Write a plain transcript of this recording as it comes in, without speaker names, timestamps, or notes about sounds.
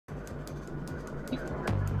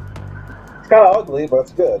It's kind of ugly, but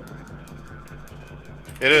it's good.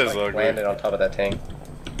 It is like, ugly. Landed on top of that tank.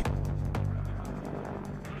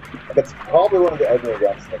 It's probably one of the uglier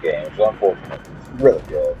guns in the game, which is unfortunate. It's really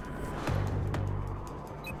good.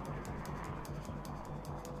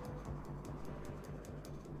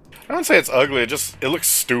 I don't say it's ugly, it looks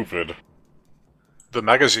stupid. The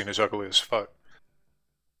magazine is ugly as fuck.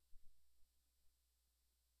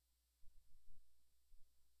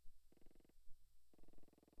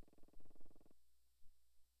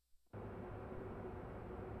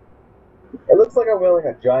 It looks like I'm wearing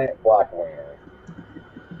a giant black wiener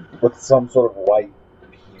with some sort of white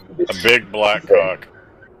A big black cock.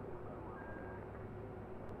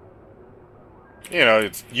 You know,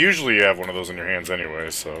 it's usually you have one of those in your hands anyway,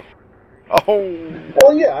 so. Oh!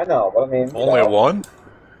 Well, yeah, I know, but I mean... Only one?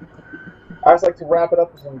 I just like to wrap it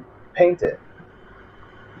up and paint it.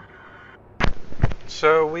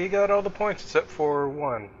 So we got all the points except for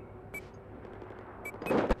one.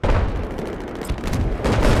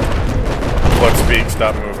 Let's speak,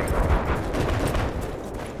 stop moving.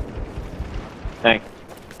 Thanks.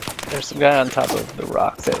 There's some guy on top of the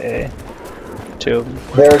rocks at A. Two of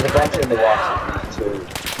them. There's a bunch in the rocks at B, too.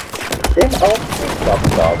 Damn, oh, stop the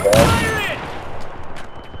dog, man.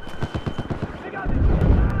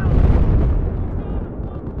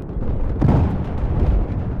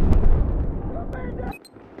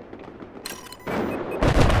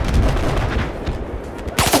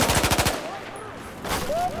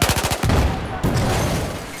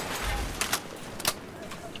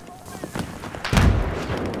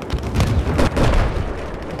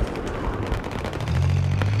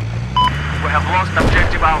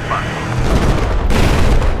 Objective Alpha.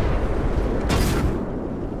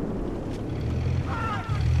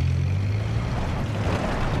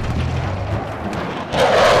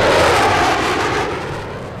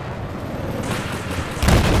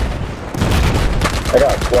 I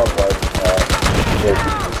got 12 lights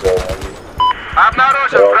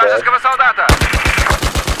Обнаружен вражеского солдата.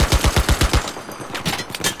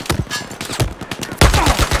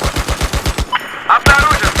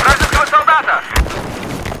 Обнаружен вражеского солдата.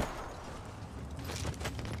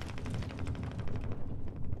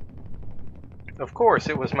 Of course,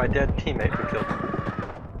 it was my dead teammate who killed him.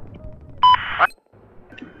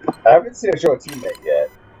 I haven't seen it show a teammate yet.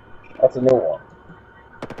 That's a new one.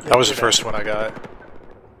 That was the first one I got.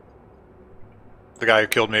 The guy who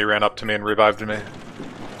killed me ran up to me and revived me.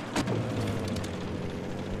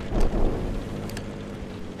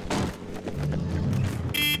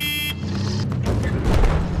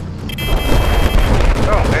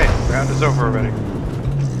 Oh, hey, round is over already.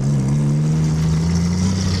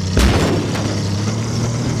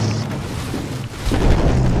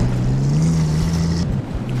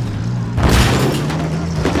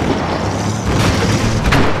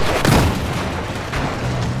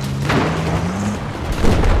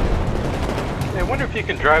 I wonder if you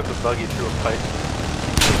can drive the buggy through a pipe.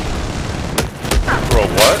 Through a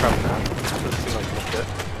what? Doesn't seem like it'll fit.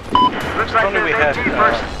 Looks If like only we there's had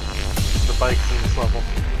AOD first. the bikes in this level.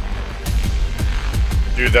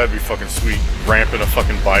 Dude, that'd be fucking sweet. Ramping a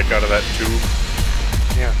fucking bike out of that tube.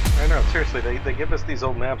 Yeah, I know, seriously, they give us these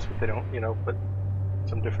old maps, but they don't, you know, put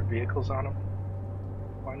some different vehicles on them.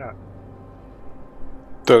 Why not?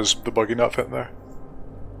 Does the buggy not fit in there?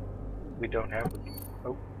 We don't have them.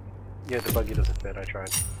 Oh. Yeah, the buggy doesn't fit, I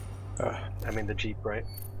tried. I mean the Jeep, right?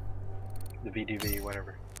 The VDV,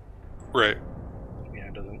 whatever. Right. Yeah,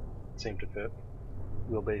 it doesn't seem to fit.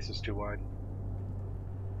 Wheelbase is too wide.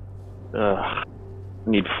 Ugh.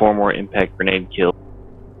 Need 4 more impact grenade kills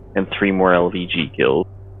and 3 more LVG kills.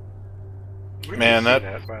 Where Man, did you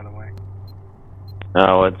see that by the way.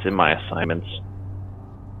 Oh, it's in my assignments.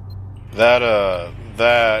 that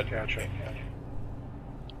Gotcha.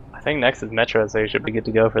 I think next is Metro, so you should be good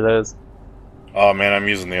to go for those. oh man, I'm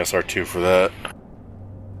using the SR2 for that.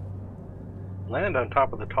 Land on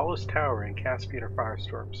top of the tallest tower in Caspian or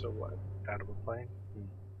Firestorm, so what? Out of a plane?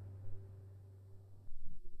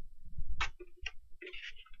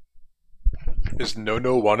 Is No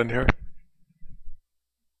 1 in here?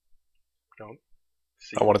 Don't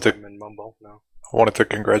see I wanted to- him and mumble, no. I wanted to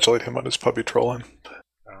congratulate him on his puppy trolling.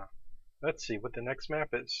 Let's see what the next map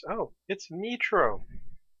is. Oh, it's Metro.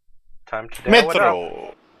 Time to dial it up.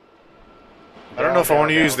 Metro! I don't know if I want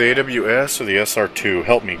to use the AWS or the SR2.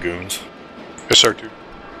 Help me, goons. SR2.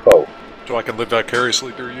 Oh. So I can live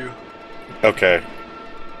vicariously through you. Okay.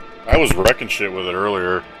 I was wrecking shit with it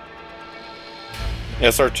earlier.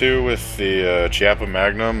 SR2 with the Chiappa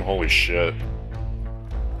Magnum, holy shit.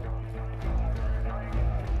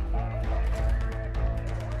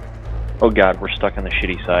 Oh god, we're stuck on the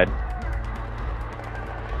shitty side.